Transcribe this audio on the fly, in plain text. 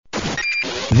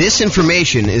This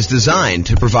information is designed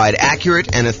to provide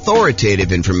accurate and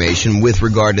authoritative information with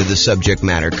regard to the subject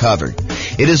matter covered.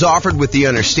 It is offered with the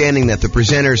understanding that the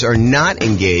presenters are not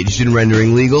engaged in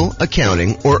rendering legal,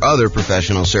 accounting, or other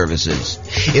professional services.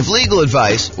 If legal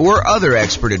advice or other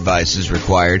expert advice is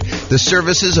required, the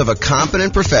services of a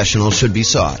competent professional should be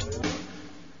sought.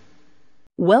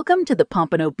 Welcome to the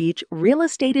Pompano Beach Real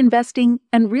Estate Investing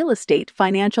and Real Estate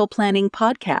Financial Planning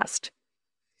Podcast.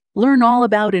 Learn all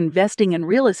about investing in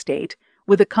real estate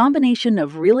with a combination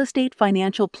of real estate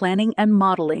financial planning and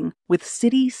modeling with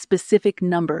city-specific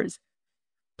numbers,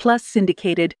 plus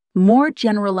syndicated, more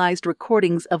generalized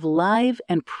recordings of live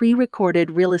and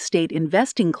pre-recorded real estate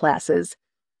investing classes.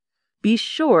 Be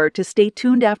sure to stay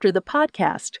tuned after the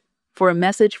podcast for a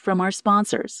message from our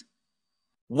sponsors.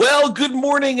 Well, good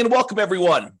morning and welcome,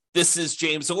 everyone. This is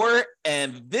James Orr,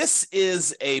 and this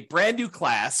is a brand new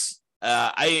class.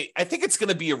 I think it's going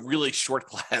to be a really short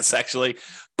class, actually,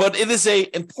 but it is an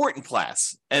important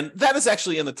class, and that is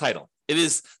actually in the title. It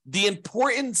is the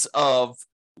importance of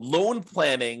loan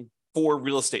planning for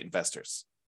real estate investors.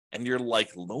 And you're like,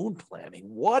 loan planning?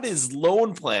 What is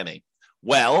loan planning?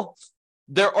 Well,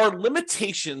 there are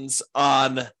limitations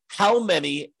on how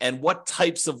many and what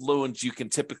types of loans you can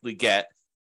typically get,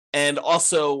 and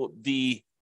also the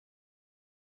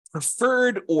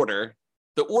preferred order,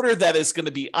 the order that is going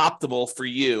to be optimal for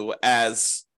you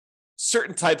as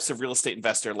certain types of real estate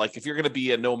investor. Like if you're going to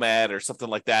be a nomad or something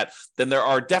like that, then there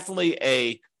are definitely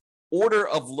a order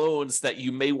of loans that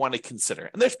you may want to consider.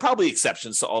 And there's probably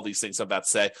exceptions to all these things I'm about to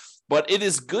say, but it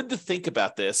is good to think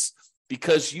about this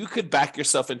because you could back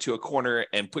yourself into a corner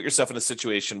and put yourself in a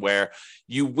situation where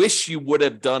you wish you would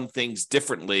have done things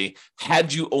differently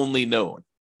had you only known.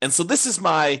 And so this is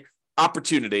my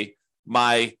opportunity,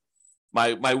 my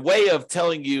way of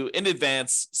telling you in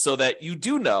advance so that you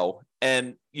do know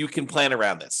and you can plan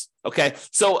around this. Okay.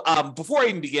 So before I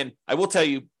even begin, I will tell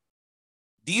you,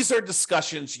 these are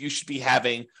discussions you should be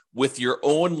having with your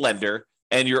own lender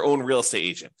and your own real estate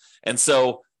agent. And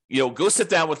so, go sit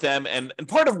down with them. And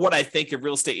part of what I think a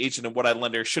real estate agent and what a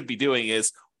lender should be doing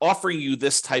is offering you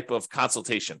this type of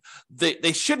consultation.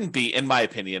 They shouldn't be, in my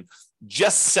opinion,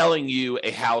 just selling you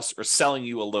a house or selling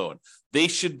you a loan. They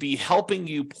should be helping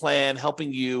you plan,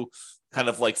 helping you kind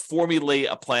of like formulate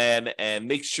a plan and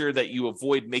make sure that you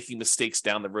avoid making mistakes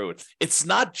down the road. It's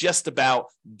not just about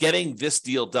getting this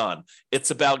deal done.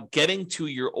 It's about getting to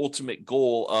your ultimate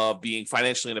goal of being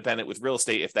financially independent with real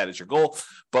estate, if that is your goal.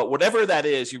 But whatever that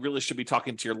is, you really should be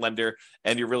talking to your lender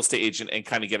and your real estate agent and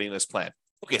kind of getting this plan.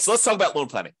 Okay, so let's talk about loan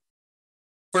planning.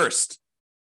 First,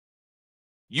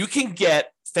 you can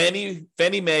get Fannie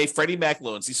Mae, Freddie Mac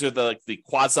loans. These are the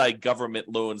quasi-government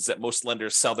loans that most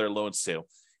lenders sell their loans to.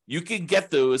 You can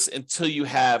get those until you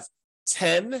have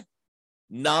 10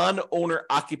 non-owner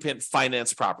occupant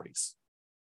finance properties.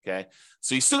 Okay,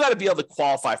 so you still got to be able to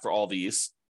qualify for all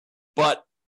these, but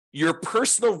your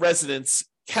personal residence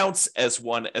counts as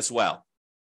one as well.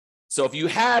 So if you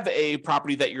have a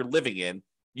property that you're living in,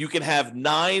 you can have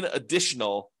 9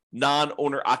 additional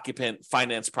non-owner occupant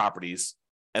finance properties.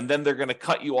 And then they're going to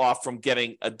cut you off from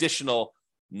getting additional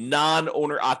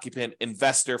non-owner occupant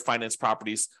investor finance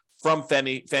properties from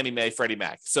Fannie Mae, Freddie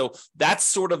Mac. So that's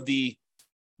sort of the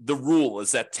rule,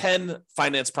 is that 10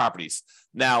 finance properties.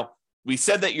 Now, we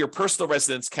said that your personal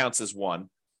residence counts as one.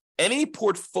 Any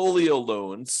portfolio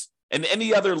loans and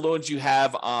any other loans you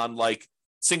have on like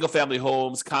single-family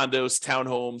homes, condos,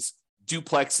 townhomes,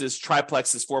 duplexes,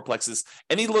 triplexes, fourplexes,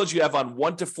 any loans you have on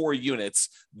 1 to 4 units,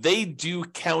 they do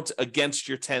count against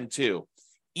your 10 too,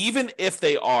 even if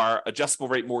they are adjustable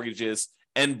rate mortgages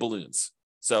and balloons.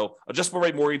 So adjustable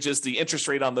rate mortgages, the interest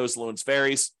rate on those loans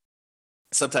varies.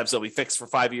 Sometimes they'll be fixed for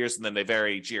 5 years and then they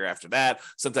vary each year after that.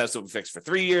 Sometimes they'll be fixed for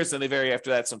 3 years and they vary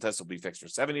after that. Sometimes they'll be fixed for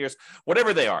 7 years,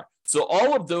 whatever they are. So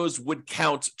all of those would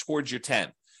count towards your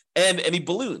 10. And any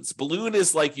balloons. Balloon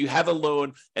is like you have a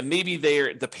loan and maybe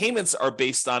the payments are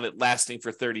based on it lasting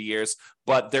for 30 years,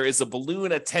 but there is a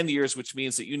balloon at 10 years, which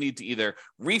means that you need to either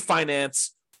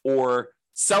refinance or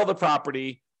sell the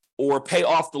property or pay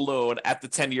off the loan at the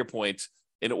 10-year point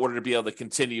in order to be able to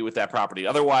continue with that property.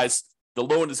 Otherwise, the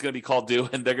loan is going to be called due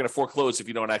and they're going to foreclose if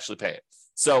you don't actually pay it.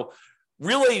 So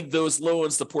really those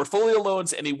loans, the portfolio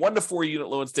loans, any 1 to 4 unit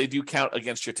loans, they do count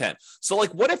against your 10. So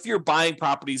like what if you're buying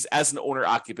properties as an owner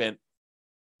occupant,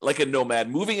 like a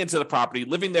nomad, moving into the property,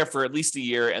 living there for at least a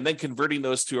year, and then converting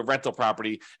those to a rental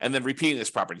property and then repeating those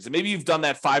properties. And maybe you've done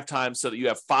that 5 times so that you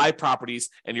have 5 properties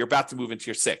and you're about to move into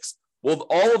your 6th. Well,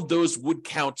 all of those would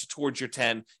count towards your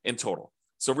 10 in total.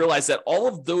 So realize that all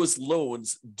of those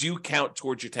loans do count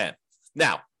towards your 10.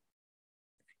 Now,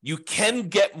 you can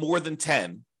get more than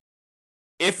 10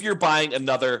 if you're buying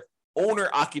another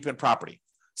owner-occupant property.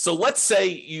 So let's say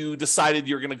you decided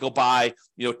you're going to go buy,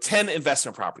 10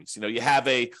 investment properties. You have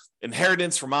a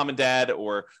inheritance from mom and dad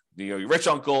or your rich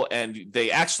uncle, and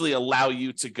they actually allow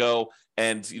you to go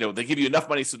and, they give you enough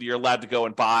money so that you're allowed to go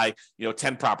and buy,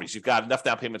 10 properties. You've got enough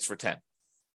down payments for 10.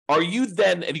 Are you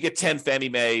then, and you get 10 Fannie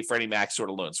Mae, Freddie Mac sort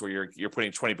of loans where you're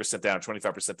putting 20% down,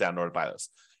 25% down in order to buy those.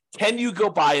 Can you go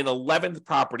buy an 11th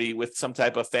property with some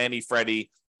type of Fannie, Freddie,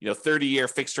 30-year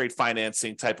fixed rate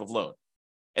financing type of loan?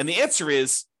 And the answer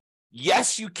is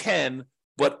yes, you can,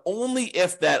 but only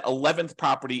if that 11th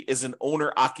property is an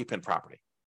owner-occupant property.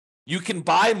 You can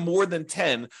buy more than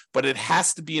 10, but it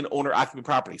has to be an owner-occupant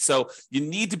property. So you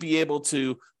need to be able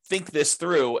to think this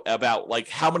through about like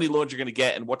how many loans you're going to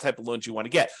get and what type of loans you want to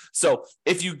get. So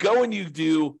if you go and you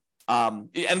do,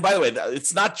 and by the way,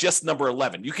 it's not just number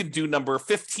 11. You can do number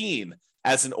 15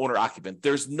 as an owner-occupant.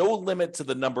 There's no limit to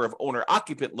the number of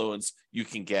owner-occupant loans you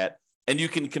can get, and you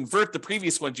can convert the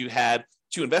previous ones you had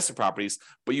to investment properties,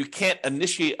 but you can't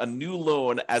initiate a new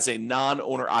loan as a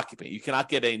non-owner occupant. You cannot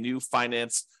get a new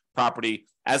finance property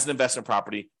as an investment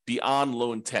property beyond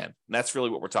loan 10. And that's really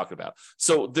what we're talking about.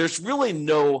 So there's really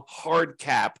no hard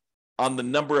cap on the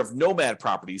number of nomad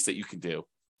properties that you can do.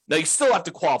 Now, you still have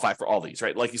to qualify for all these,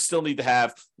 right? Like you still need to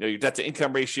have your debt to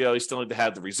income ratio. You still need to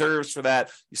have the reserves for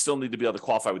that. You still need to be able to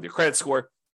qualify with your credit score.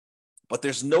 But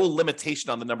there's no limitation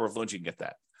on the number of loans you can get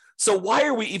that. So why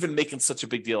are we even making such a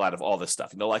big deal out of all this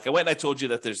stuff? Like I went and I told you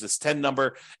that there's this 10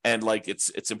 number and like it's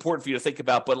important for you to think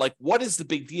about, but like what is the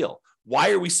big deal? Why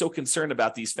are we so concerned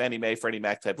about these Fannie Mae, Freddie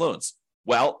Mac type loans?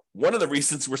 Well, one of the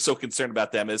reasons we're so concerned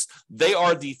about them is they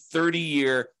are the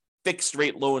 30-year fixed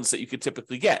rate loans that you could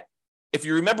typically get. If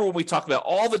you remember when we talked about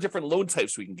all the different loan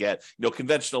types we can get,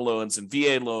 conventional loans and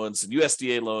VA loans and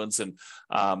USDA loans and,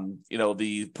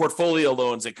 the portfolio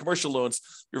loans and commercial loans,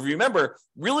 if you remember,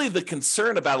 really the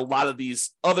concern about a lot of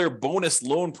these other bonus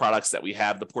loan products that we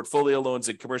have, the portfolio loans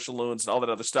and commercial loans and all that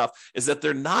other stuff, is that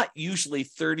they're not usually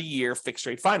 30-year fixed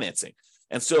rate financing.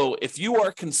 And so if you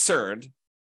are concerned,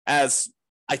 as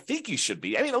I think you should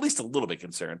be, at least a little bit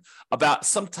concerned about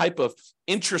some type of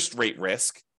interest rate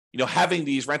risk, having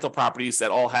these rental properties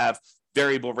that all have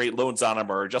variable rate loans on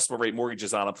them or adjustable rate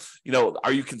mortgages on them,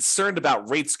 are you concerned about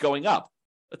rates going up?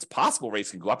 It's possible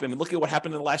rates can go up. Look at what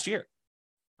happened in the last year.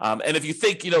 And if you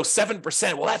think,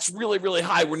 7%, well, that's really, really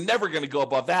high. We're never going to go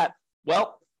above that.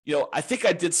 Well, I think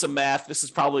I did some math. This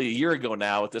is probably a year ago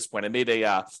now at this point. I made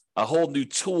a whole new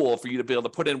tool for you to be able to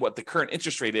put in what the current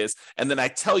interest rate is. And then I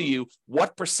tell you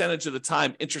what percentage of the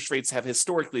time interest rates have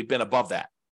historically been above that.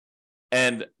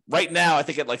 And right now, I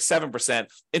think at like 7%,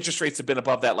 interest rates have been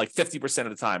above that like 50% of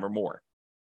the time or more.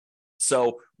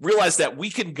 So realize that we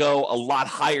can go a lot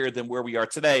higher than where we are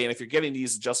today. And if you're getting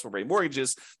these adjustable rate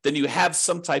mortgages, then you have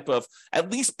some type of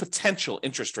at least potential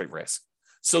interest rate risk.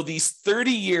 So these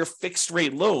 30-year fixed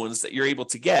rate loans that you're able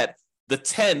to get, the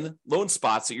 10 loan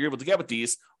spots that you're able to get with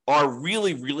these are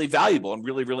really, really valuable and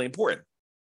really, really important.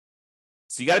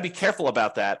 So you got to be careful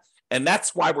about that. And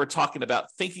that's why we're talking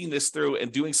about thinking this through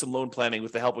and doing some loan planning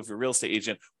with the help of your real estate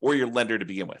agent or your lender to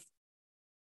begin with.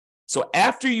 So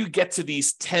after you get to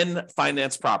these 10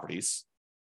 finance properties,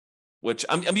 which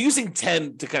I'm using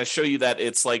 10 to kind of show you that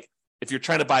it's like if you're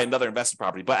trying to buy another investment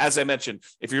property. But as I mentioned,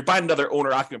 if you're buying another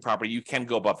owner-occupant property, you can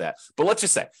go above that. But let's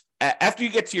just say, after you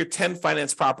get to your 10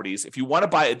 finance properties, if you want to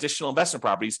buy additional investment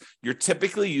properties, you're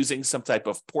typically using some type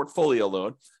of portfolio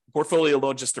loan. Portfolio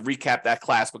loan, just to recap that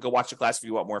class, but go watch the class if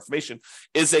you want more information,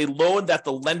 is a loan that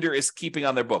the lender is keeping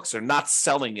on their books. They're not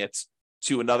selling it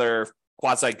to another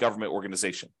quasi-government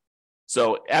organization.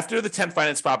 So after the 10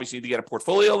 finance properties, you need to get a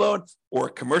portfolio loan or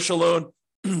a commercial loan,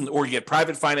 or you get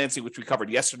private financing, which we covered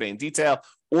yesterday in detail,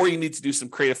 or you need to do some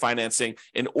creative financing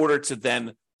in order to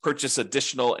then purchase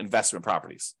additional investment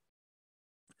properties.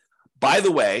 By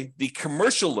the way, the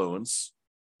commercial loans,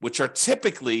 which are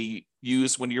typically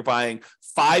used when you're buying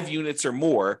 5 units or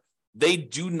more, they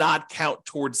do not count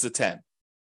towards the 10.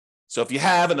 So if you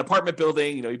have an apartment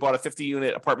building, you bought a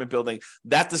 50-unit apartment building,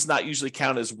 that does not usually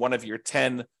count as one of your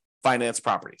 10 finance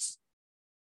properties.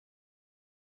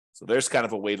 So there's kind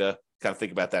of a way to kind of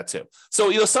think about that too.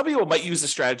 So, some people might use the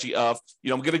strategy of,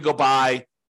 I'm going to go buy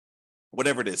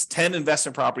whatever it is, 10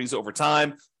 investment properties over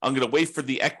time. I'm going to wait for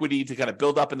the equity to kind of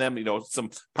build up in them. Some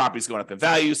properties going up in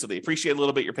value, so they appreciate a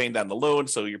little bit. You're paying down the loan,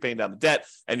 so you're paying down the debt,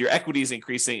 and your equity is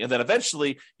increasing. And then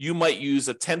eventually, you might use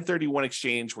a 1031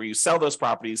 exchange where you sell those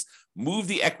properties, move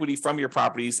the equity from your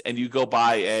properties, and you go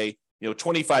buy a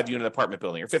 25-unit apartment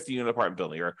building or 50-unit apartment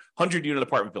building or 100-unit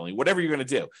apartment building, whatever you're going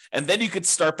to do. And then you could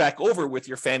start back over with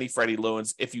your Fannie Freddie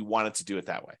loans if you wanted to do it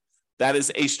that way. That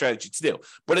is a strategy to do.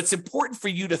 But it's important for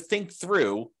you to think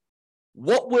through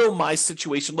what will my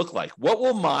situation look like? What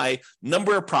will my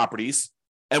number of properties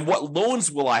and what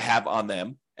loans will I have on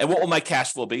them? And what will my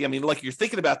cash flow be? I mean, like you're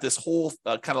thinking about this whole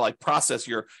kind of like process,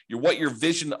 your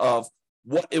vision of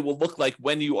what it will look like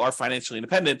when you are financially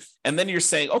independent. And then you're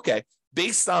saying, okay,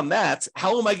 based on that,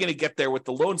 how am I going to get there with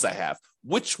the loans I have?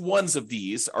 Which ones of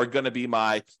these are going to be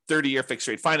my 30-year fixed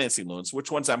rate financing loans?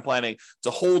 Which ones I'm planning to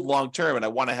hold long term? And I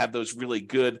want to have those really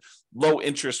good low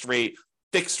interest rate,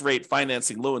 fixed rate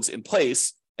financing loans in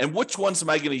place. And which ones am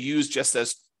I going to use just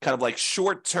as kind of like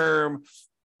short term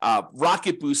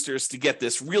rocket boosters to get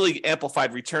this really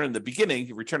amplified return in the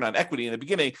beginning, return on equity in the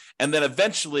beginning, and then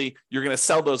eventually you're going to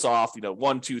sell those off,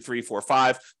 1, 2, 3, 4,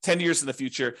 5, 10 years in the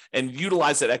future, and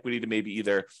utilize that equity to maybe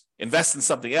either invest in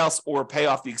something else or pay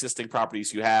off the existing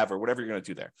properties you have or whatever you're going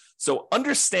to do there. So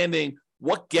understanding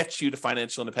what gets you to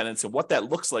financial independence and what that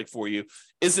looks like for you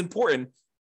is important.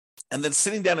 And then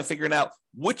sitting down and figuring out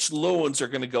which loans are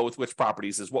going to go with which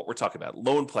properties is what we're talking about,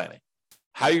 loan planning.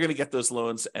 How you're going to get those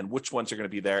loans and which ones are going to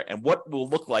be there and what will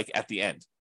look like at the end.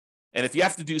 And if you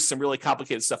have to do some really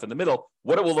complicated stuff in the middle,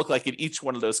 what it will look like in each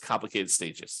one of those complicated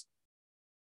stages.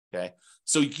 Okay.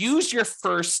 So use your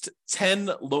first 10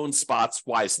 loan spots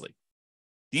wisely.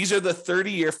 These are the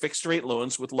 30-year fixed rate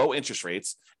loans with low interest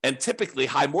rates and typically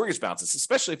high mortgage balances,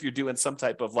 especially if you're doing some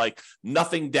type of like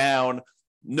nothing down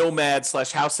nomad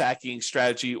 / house hacking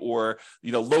strategy, or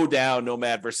low down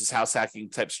nomad versus house hacking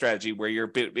type strategy where you're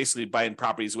basically buying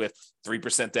properties with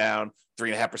 3% down,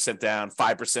 3.5% down,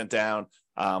 5% down,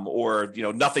 or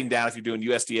nothing down if you're doing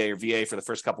USDA or VA for the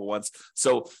first couple ones.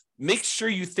 So make sure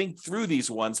you think through these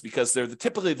ones because they're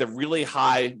typically the really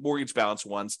high mortgage balance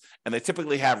ones, and they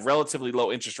typically have relatively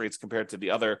low interest rates compared to the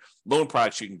other loan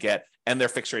products you can get, and they're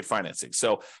fixed rate financing.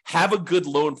 So have a good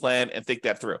loan plan and think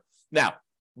that through. Now,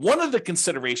 one of the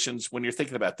considerations when you're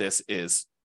thinking about this is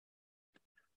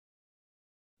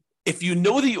if you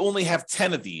know that you only have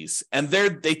 10 of these and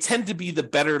they tend to be the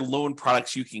better loan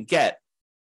products you can get,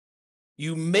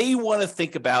 you may want to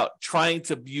think about trying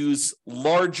to use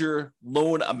larger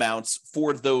loan amounts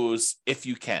for those if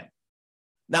you can.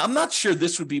 Now, I'm not sure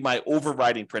this would be my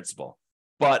overriding principle,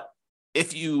 but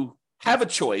if you have a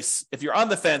choice, if you're on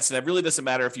the fence and it really doesn't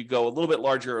matter if you go a little bit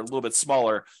larger or a little bit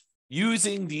smaller,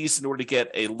 using these in order to get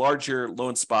a larger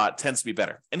loan spot tends to be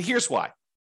better. And here's why.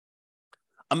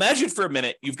 Imagine for a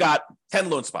minute, you've got 10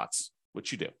 loan spots,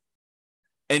 which you do.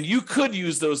 And you could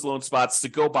use those loan spots to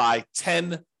go buy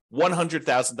 10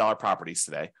 $100,000 properties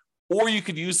today. Or you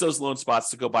could use those loan spots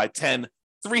to go buy 10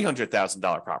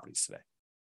 $300,000 properties today.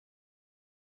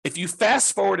 If you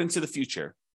fast forward into the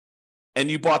future and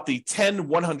you bought the 10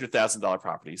 $100,000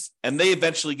 properties and they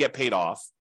eventually get paid off,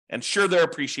 and sure, they're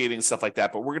appreciating and stuff like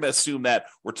that, but we're going to assume that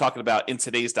we're talking about in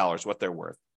today's dollars, what they're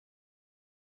worth.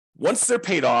 Once they're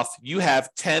paid off, you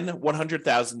have 10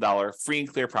 $100,000 free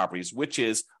and clear properties, which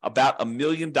is about $1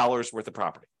 million worth of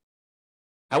property.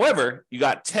 However, you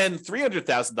got 10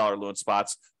 $300,000 loan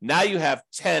spots. Now you have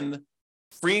 10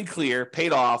 free and clear,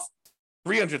 paid off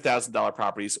 $300,000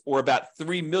 properties, or about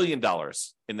 $3 million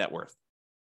in net worth.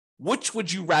 Which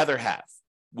would you rather have?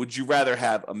 Would you rather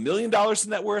have $1 million in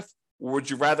net worth? Or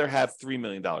would you rather have $3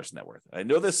 million in net worth? I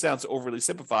know this sounds overly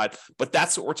simplified, but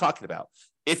that's what we're talking about.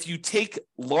 If you take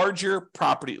larger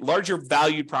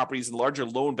valued properties and larger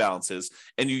loan balances,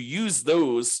 and you use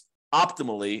those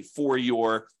optimally for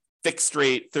your fixed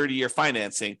rate 30-year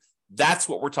financing, that's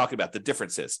what we're talking about. The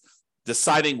difference is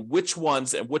deciding which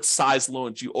ones and which size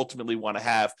loans you ultimately want to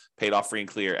have paid off free and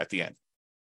clear at the end.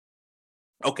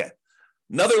 Okay,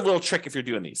 another little trick if you're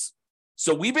doing these.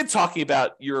 So we've been talking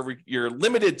about you're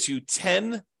limited to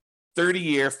 10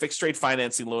 30-year fixed rate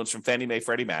financing loans from Fannie Mae,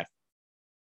 Freddie Mac.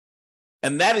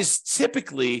 And that is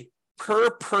typically per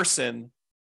person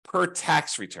per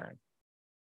tax return.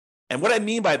 And what I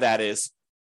mean by that is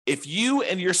if you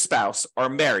and your spouse are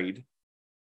married,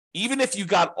 even if you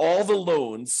got all the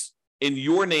loans in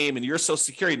your name and your social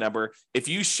security number, if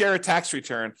you share a tax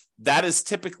return, that is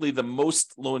typically the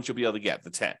most loans you'll be able to get,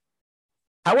 the 10.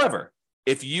 However,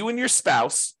 if you and your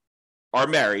spouse are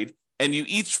married and you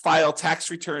each file tax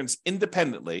returns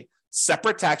independently,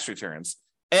 separate tax returns,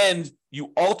 and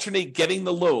you alternate getting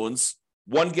the loans,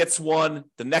 one gets one,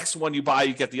 the next one you buy,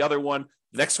 you get the other one,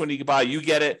 the next one you buy, you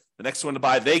get it, the next one to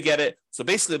buy, they get it. So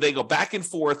basically they go back and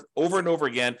forth over and over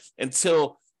again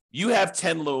until you have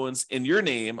 10 loans in your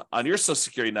name, on your social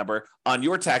security number, on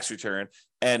your tax return,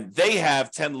 and they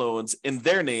have 10 loans in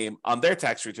their name on their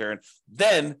tax return.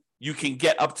 Then you can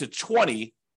get up to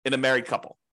 20 in a married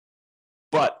couple.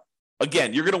 But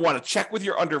again, you're going to want to check with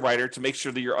your underwriter to make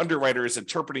sure that your underwriter is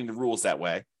interpreting the rules that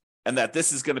way and that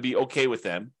this is going to be okay with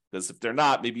them. Because if they're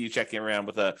not, maybe you check in around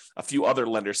with a few other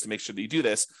lenders to make sure that you do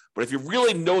this. But if you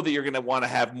really know that you're going to want to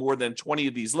have more than 20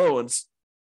 of these loans,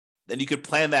 then you could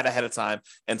plan that ahead of time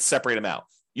and separate them out.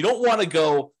 You don't want to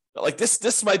go like this.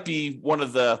 This might be one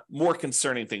of the more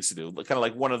concerning things to do, kind of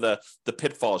like one of the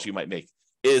pitfalls you might make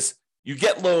is you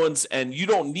get loans and you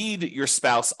don't need your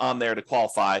spouse on there to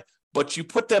qualify, but you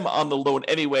put them on the loan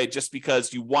anyway, just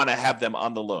because you want to have them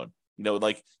on the loan.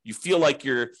 Like you feel like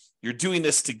you're doing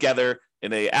this together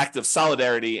in an act of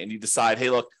solidarity, and you decide, hey,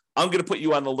 look, I'm going to put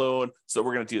you on the loan, so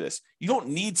we're going to do this. You don't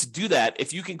need to do that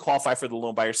if you can qualify for the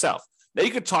loan by yourself. Now, you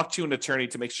could talk to an attorney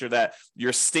to make sure that your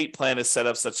estate plan is set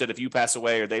up such that if you pass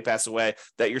away or they pass away,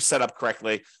 that you're set up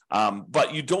correctly.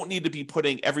 But you don't need to be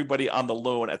putting everybody on the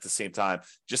loan at the same time.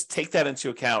 Just take that into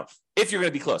account if you're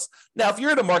going to be close. Now, if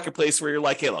you're in a marketplace where you're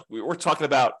like, hey, look, we're talking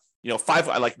about,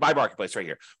 like my marketplace right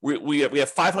here. We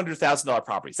have $500,000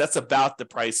 properties. That's about the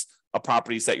price of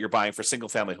properties that you're buying for single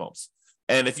family homes.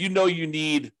 And if you know you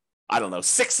need,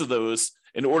 6 of those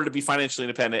in order to be financially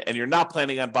independent, and you're not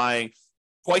planning on buying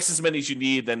twice as many as you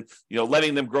need, then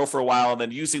letting them grow for a while and then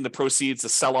using the proceeds to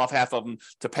sell off half of them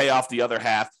to pay off the other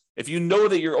half. If you know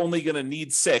that you're only going to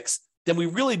need 6, then we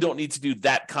really don't need to do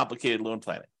that complicated loan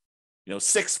planning.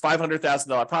 6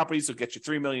 $500,000 properties will get you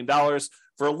 $3 million.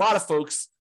 For a lot of folks,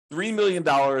 $3 million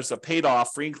of paid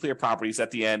off free and clear properties at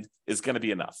the end is going to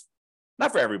be enough.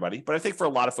 Not for everybody, but I think for a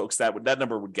lot of folks that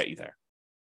number would get you there.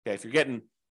 Okay, if you're getting,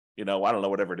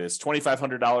 whatever it is,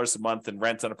 $2,500 a month in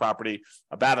rent on a property,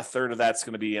 about a third of that's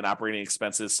going to be in operating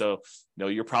expenses. So,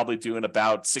 you're probably doing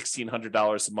about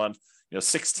 $1,600 a month.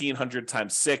 1,600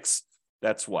 times 6,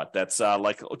 that's what? That's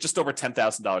like just over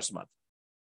 $10,000 a month,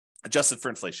 adjusted for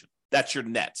inflation. That's your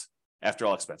net after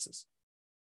all expenses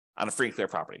on a free and clear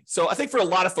property. So I think for a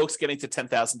lot of folks, getting to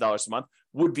 $10,000 a month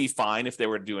would be fine if they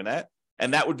were doing that.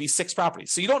 And that would be 6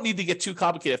 properties. So you don't need to get too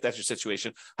complicated if that's your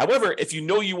situation. However, if you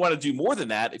want to do more than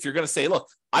that, if you're going to say, look,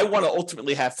 I want to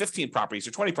ultimately have 15 properties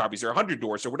or 20 properties or 100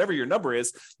 doors or whatever your number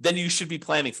is, then you should be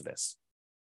planning for this.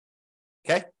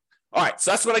 Okay? All right.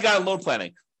 So that's what I got on loan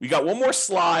planning. We got one more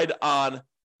slide on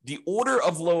the order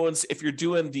of loans if you're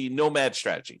doing the nomad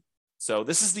strategy. So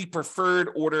this is the preferred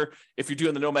order if you're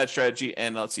doing the nomad strategy.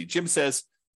 And let's see, Jim says,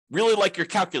 really like your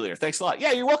calculator. Thanks a lot.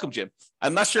 Yeah, you're welcome, Jim.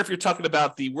 I'm not sure if you're talking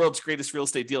about the world's greatest real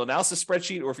estate deal analysis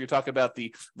spreadsheet or if you're talking about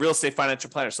the real estate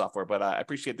financial planner software, but I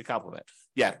appreciate the compliment.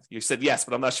 Yeah, you said yes,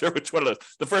 but I'm not sure which one of those.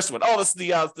 The first one. Oh, this is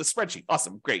the spreadsheet.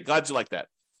 Awesome. Great. Glad you like that.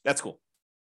 That's cool.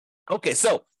 Okay,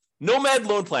 so nomad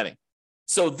loan planning.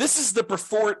 So this is the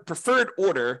preferred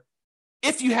order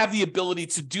if you have the ability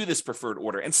to do this preferred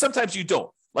order. And sometimes you don't.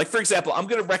 Like, for example, I'm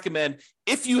going to recommend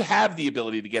if you have the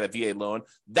ability to get a VA loan,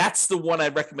 that's the one I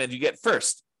recommend you get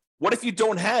first. What if you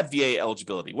don't have VA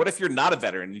eligibility? What if you're not a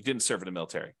veteran and you didn't serve in the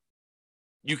military?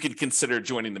 You could consider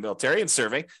joining the military and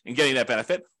serving and getting that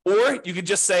benefit. Or you could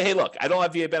just say, hey, look, I don't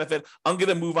have VA benefit. I'm going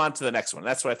to move on to the next one.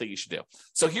 That's what I think you should do.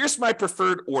 So here's my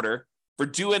preferred order for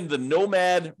doing the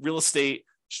nomad real estate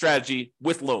strategy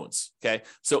with loans. Okay.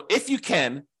 So if you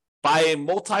can, buy a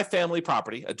multifamily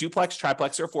property, a duplex,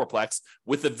 triplex, or fourplex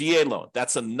with a VA loan.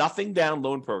 That's a nothing down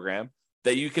loan program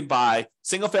that you can buy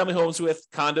single family homes with,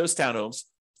 condos, townhomes.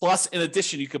 Plus, in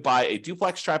addition, you could buy a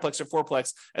duplex, triplex, or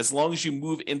fourplex as long as you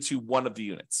move into one of the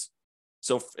units.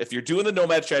 So if you're doing the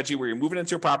nomad strategy where you're moving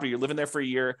into a property, you're living there for a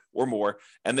year or more,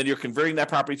 and then you're converting that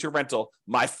property to a rental,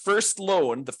 my first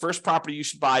loan, the first property you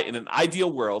should buy in an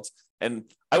ideal world, and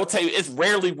I will tell you, it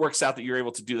rarely works out that you're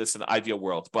able to do this in an ideal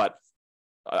world, but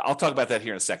I'll talk about that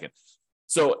here in a second.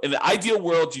 So in the ideal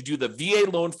world, you do the VA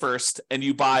loan first and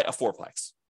you buy a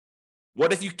fourplex.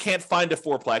 What if you can't find a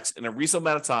fourplex in a reasonable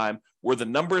amount of time where the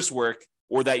numbers work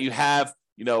or that you have,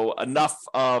 enough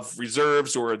of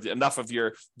reserves or enough of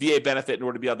your VA benefit in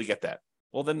order to be able to get that?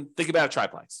 Well, then think about a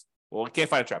triplex. Well, you can't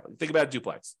find a triplex. Think about a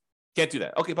duplex. Can't do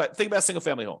that. Okay, but think about a single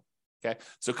family home. Okay.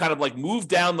 So kind of like move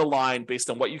down the line based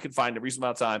on what you can find in a reasonable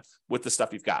amount of time with the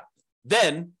stuff you've got.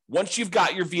 Then, once you've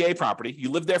got your VA property,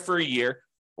 you live there for a year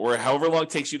or however long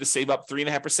it takes you to save up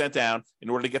 3.5% down in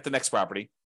order to get the next property.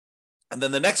 And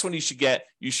then the next one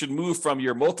you should move from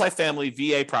your multifamily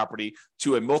VA property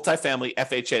to a multifamily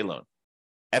FHA loan.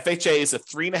 FHA is a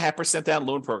 3.5% down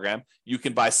loan program. You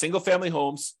can buy single family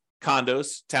homes,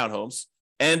 condos, townhomes,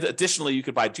 and additionally, you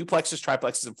could buy duplexes,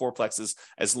 triplexes, and fourplexes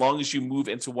as long as you move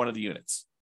into one of the units.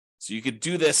 So you could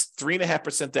do this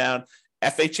 3.5% down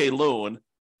FHA loan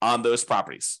on those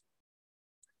properties.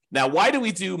 Now, why do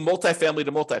we do multifamily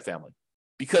to multifamily?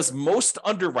 Because most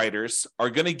underwriters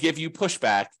are going to give you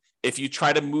pushback if you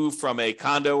try to move from a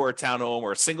condo or a townhome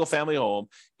or a single family home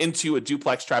into a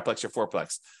duplex, triplex, or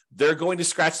fourplex. They're going to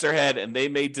scratch their head and they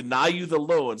may deny you the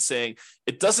loan saying,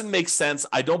 it doesn't make sense.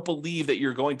 I don't believe that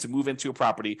you're going to move into a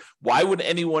property. Why would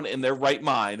anyone in their right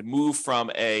mind move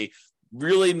from a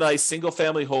really nice single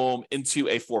family home into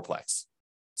a fourplex?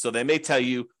 So they may tell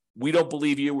you, we don't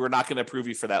believe you. We're not going to approve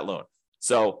you for that loan.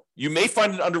 So you may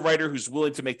find an underwriter who's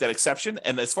willing to make that exception.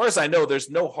 And as far as I know, there's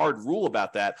no hard rule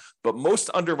about that. But most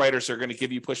underwriters are going to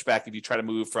give you pushback if you try to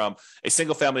move from a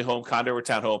single family home, condo, or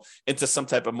townhome into some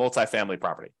type of multifamily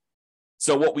property.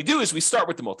 So what we do is we start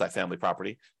with the multifamily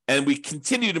property and we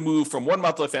continue to move from one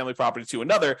multifamily property to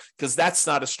another because that's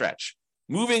not a stretch.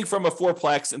 Moving from a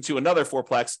fourplex into another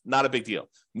fourplex, not a big deal.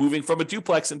 Moving from a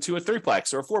duplex into a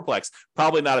threeplex or a fourplex,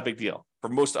 probably not a big deal for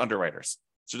most underwriters.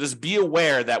 So just be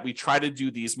aware that we try to do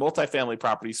these multifamily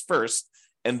properties first,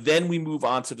 and then we move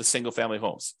on to the single family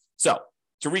homes. So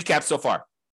to recap so far,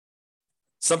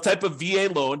 some type of VA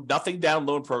loan, nothing down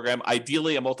loan program,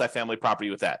 ideally a multifamily property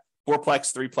with that.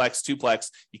 Fourplex, threeplex, twoplex.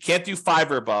 You can't do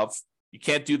 5 or above. You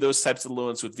can't do those types of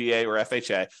loans with VA or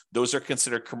FHA. Those are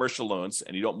considered commercial loans,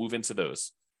 and you don't move into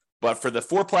those. But for the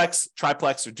fourplex,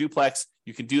 triplex, or duplex,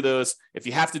 you can do those. If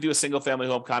you have to do a single family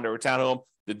home, condo, or townhome,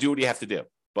 then do what you have to do.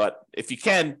 But if you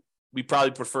can, we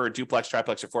probably prefer a duplex,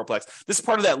 triplex, or fourplex. This is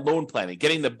part of that loan planning,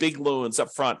 getting the big loans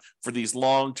up front for these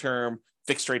long-term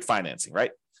fixed rate financing,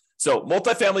 right? So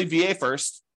multifamily VA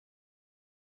first,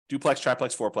 duplex,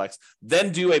 triplex, fourplex,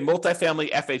 then do a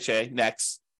multifamily FHA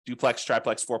next, duplex,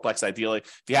 triplex, fourplex ideally.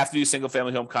 If you have to do single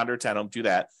family home, condo, or townhome, do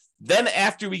that. Then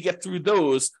after we get through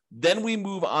those, then we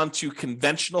move on to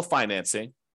conventional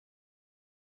financing,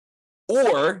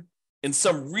 or in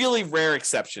some really rare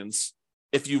exceptions,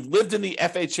 if you've lived in the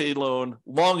FHA loan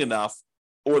long enough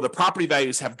or the property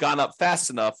values have gone up fast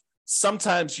enough,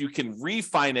 sometimes you can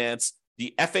refinance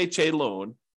the FHA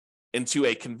loan into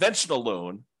a conventional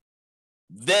loan,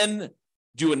 then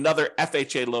do another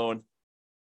FHA loan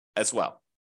as well.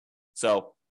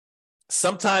 So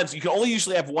sometimes you can only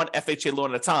usually have one FHA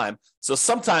loan at a time. So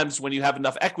sometimes when you have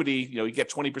enough equity, you get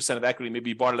 20% of equity,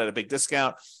 maybe you bought it at a big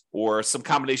discount or some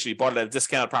combination, you bought it at a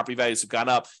discount, property values have gone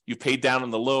up, you paid down on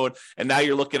the loan, and now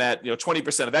you're looking at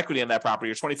 20% of equity in that property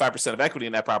or 25% of equity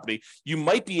in that property. You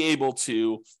might be able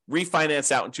to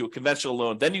refinance out into a conventional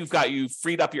loan. Then you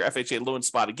freed up your FHA loan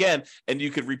spot again, and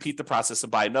you could repeat the process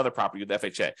and buy another property with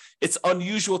FHA. It's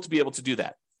unusual to be able to do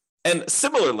that. And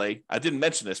similarly, I didn't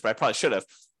mention this, but I probably should have.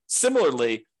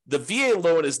 Similarly, the VA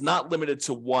loan is not limited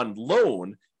to one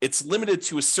loan. It's limited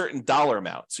to a certain dollar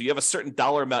amount. So you have a certain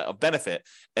dollar amount of benefit.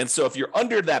 And so if you're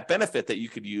under that benefit that you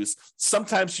could use,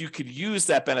 sometimes you could use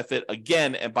that benefit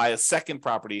again and buy a second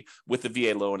property with the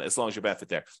VA loan as long as your benefit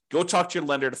there. Go talk to your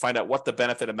lender to find out what the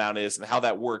benefit amount is and how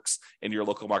that works in your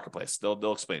local marketplace.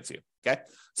 They'll explain it to you. Okay.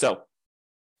 So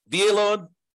VA loan,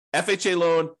 FHA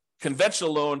loan,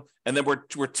 conventional loan, and then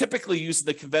we're typically using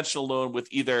the conventional loan with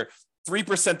either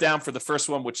 3% down for the first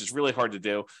one, which is really hard to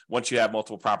do once you have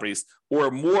multiple properties,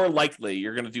 or more likely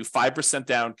you're going to do 5%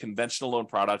 down conventional loan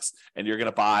products, and you're going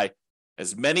to buy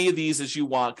as many of these as you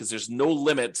want because there's no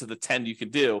limit to the 10 you can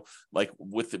do. Like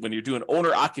when you're doing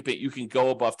owner occupant, you can go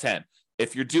above 10.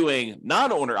 If you're doing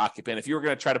non-owner occupant, if you were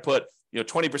going to try to put 20%,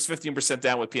 15%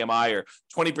 down with PMI or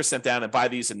 20% down and buy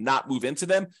these and not move into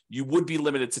them, you would be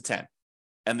limited to 10.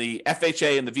 And the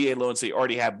FHA and the VA loans that you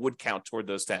already have would count toward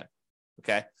those 10.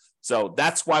 Okay. So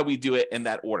that's why we do it in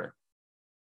that order.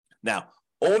 Now,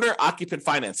 owner occupant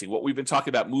financing, what we've been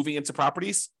talking about, moving into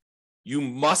properties, you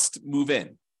must move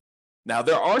in. Now,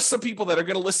 there are some people that are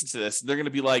going to listen to this. They're going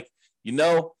to be like,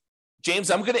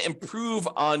 James, I'm going to improve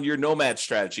on your nomad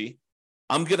strategy.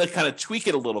 I'm going to kind of tweak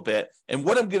it a little bit. And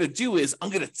what I'm going to do is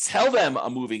I'm going to tell them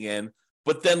I'm moving in,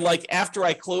 but then after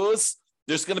I close,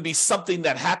 there's going to be something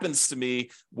that happens to me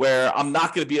where I'm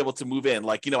not going to be able to move in.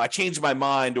 I changed my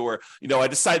mind, or, I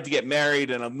decided to get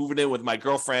married and I'm moving in with my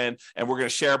girlfriend and we're going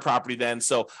to share a property then.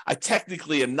 So I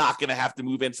technically am not going to have to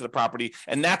move into the property.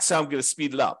 And that's how I'm going to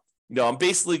speed it up. I'm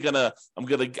basically going to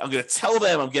tell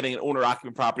them I'm getting an owner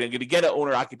occupant property. I'm going to get an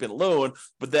owner occupant loan,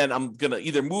 but then I'm going to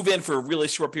either move in for a really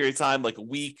short period of time, like a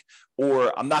week,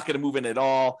 or I'm not going to move in at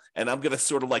all. And I'm going to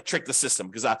sort of trick the system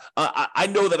because I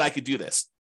know that I could do this.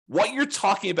 What you're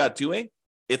talking about doing,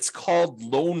 it's called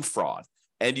loan fraud,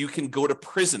 and you can go to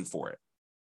prison for it,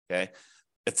 okay?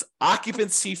 It's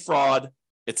occupancy fraud.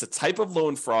 It's a type of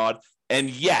loan fraud, and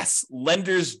yes,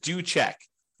 lenders do check.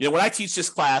 When I teach this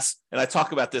class, and I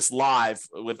talk about this live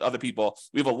with other people,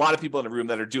 we have a lot of people in the room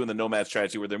that are doing the nomad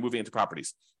strategy where they're moving into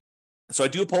properties. So I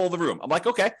do a poll of the room. I'm like,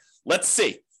 okay, let's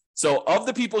see. So of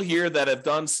the people here that have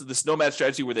done this nomad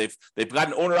strategy where they've got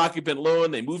an owner-occupant loan,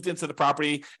 they moved into the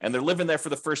property, and they're living there for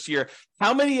the first year,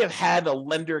 how many have had a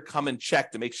lender come and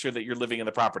check to make sure that you're living in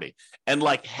the property? And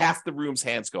like half the room's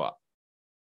hands go up.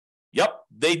 Yep,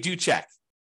 they do check.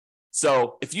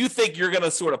 So if you think you're going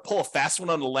to sort of pull a fast one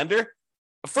on the lender,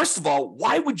 first of all,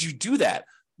 why would you do that?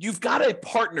 You've got a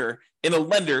partner in a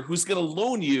lender who's going to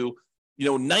loan you,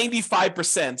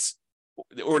 95%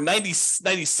 or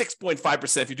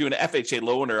 96.5% if you're doing an FHA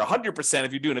loan, or 100%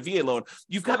 if you're doing a VA loan.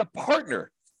 You've got a partner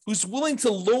who's willing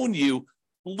to loan you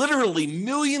literally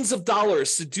millions of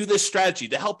dollars to do this strategy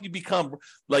to help you become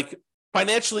like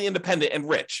financially independent and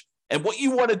rich. And what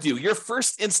you want to do, your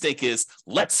first instinct is,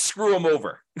 let's screw them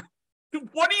over.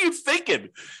 What are you thinking?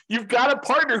 You've got a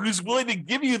partner who's willing to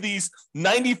give you these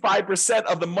 95%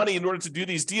 of the money in order to do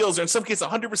these deals, or in some cases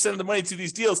 100% of the money to do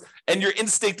these deals, and your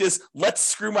instinct is, let's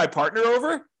screw my partner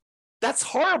over? That's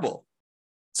horrible.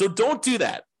 So don't do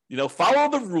that.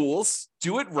 Follow the rules,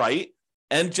 do it right,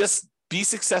 and just be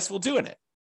successful doing it.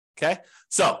 Okay?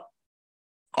 So,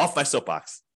 off my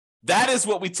soapbox. That is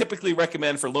what we typically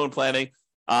recommend for loan planning.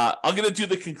 I'm going to do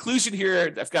the conclusion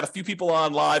here. I've got a few people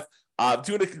on live.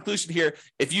 Doing a conclusion here.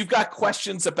 If you've got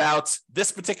questions about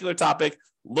this particular topic,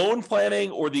 loan planning,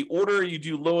 or the order you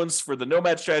do loans for the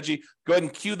nomad strategy, go ahead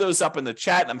and queue those up in the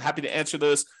chat, and I'm happy to answer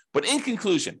those. But in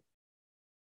conclusion,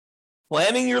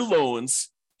 planning your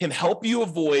loans can help you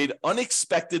avoid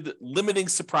unexpected limiting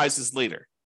surprises later.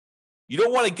 You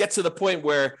don't want to get to the point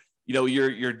where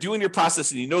you're doing your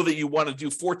process and you know that you want to do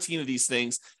 14 of these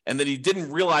things, and then you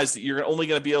didn't realize that you're only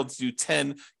going to be able to do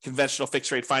 10 conventional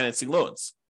fixed rate financing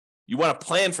loans. You want to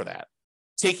plan for that,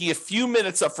 taking a few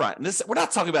minutes up front. And this, we're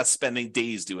not talking about spending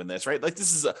days doing this, right? Like,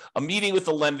 this is a meeting with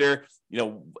the lender,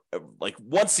 like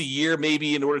once a year,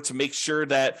 maybe, in order to make sure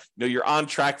that, you're on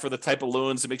track for the type of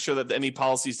loans, to make sure that any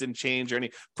policies didn't change or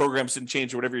any programs didn't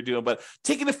change or whatever you're doing. But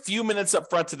taking a few minutes up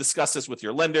front to discuss this with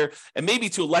your lender, and maybe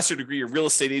to a lesser degree, your real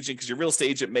estate agent, because your real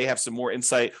estate agent may have some more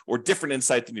insight or different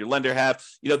insight than your lender have.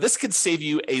 This could save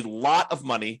you a lot of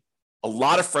money, a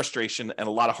lot of frustration, and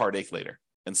a lot of heartache later.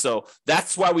 And so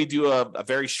that's why we do a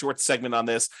very short segment on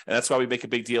this. And that's why we make a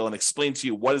big deal and explain to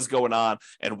you what is going on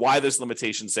and why there's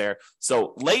limitations there.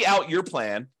 So lay out your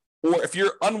plan, or if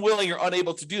you're unwilling or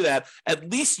unable to do that,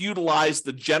 at least utilize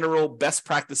the general best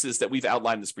practices that we've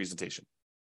outlined in this presentation.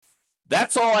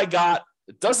 That's all I got.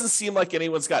 It doesn't seem like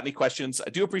anyone's got any questions.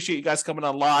 I do appreciate you guys coming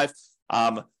on live.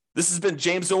 This has been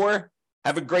James Orr.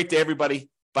 Have a great day, everybody.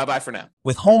 Bye-bye for now.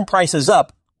 With home prices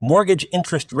up, mortgage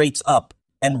interest rates up,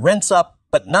 and rents up,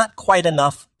 but not quite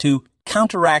enough to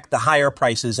counteract the higher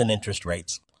prices and interest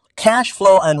rates, cash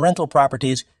flow on rental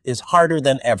properties is harder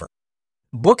than ever.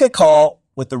 Book a call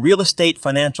with the Real Estate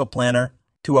Financial Planner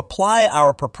to apply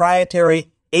our proprietary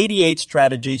 88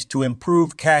 strategies to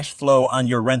improve cash flow on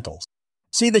your rentals.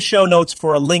 See the show notes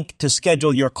for a link to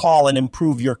schedule your call and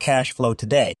improve your cash flow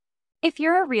today. If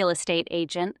you're a real estate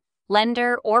agent,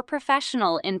 lender, or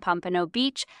professional in Pompano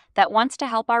Beach that wants to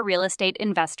help our real estate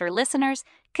investor listeners,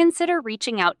 consider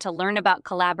reaching out to learn about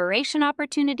collaboration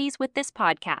opportunities with this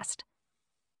podcast.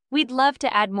 We'd love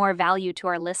to add more value to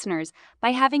our listeners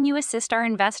by having you assist our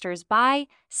investors buy,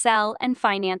 sell, and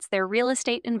finance their real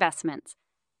estate investments.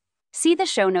 See the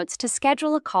show notes to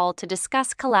schedule a call to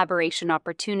discuss collaboration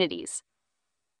opportunities.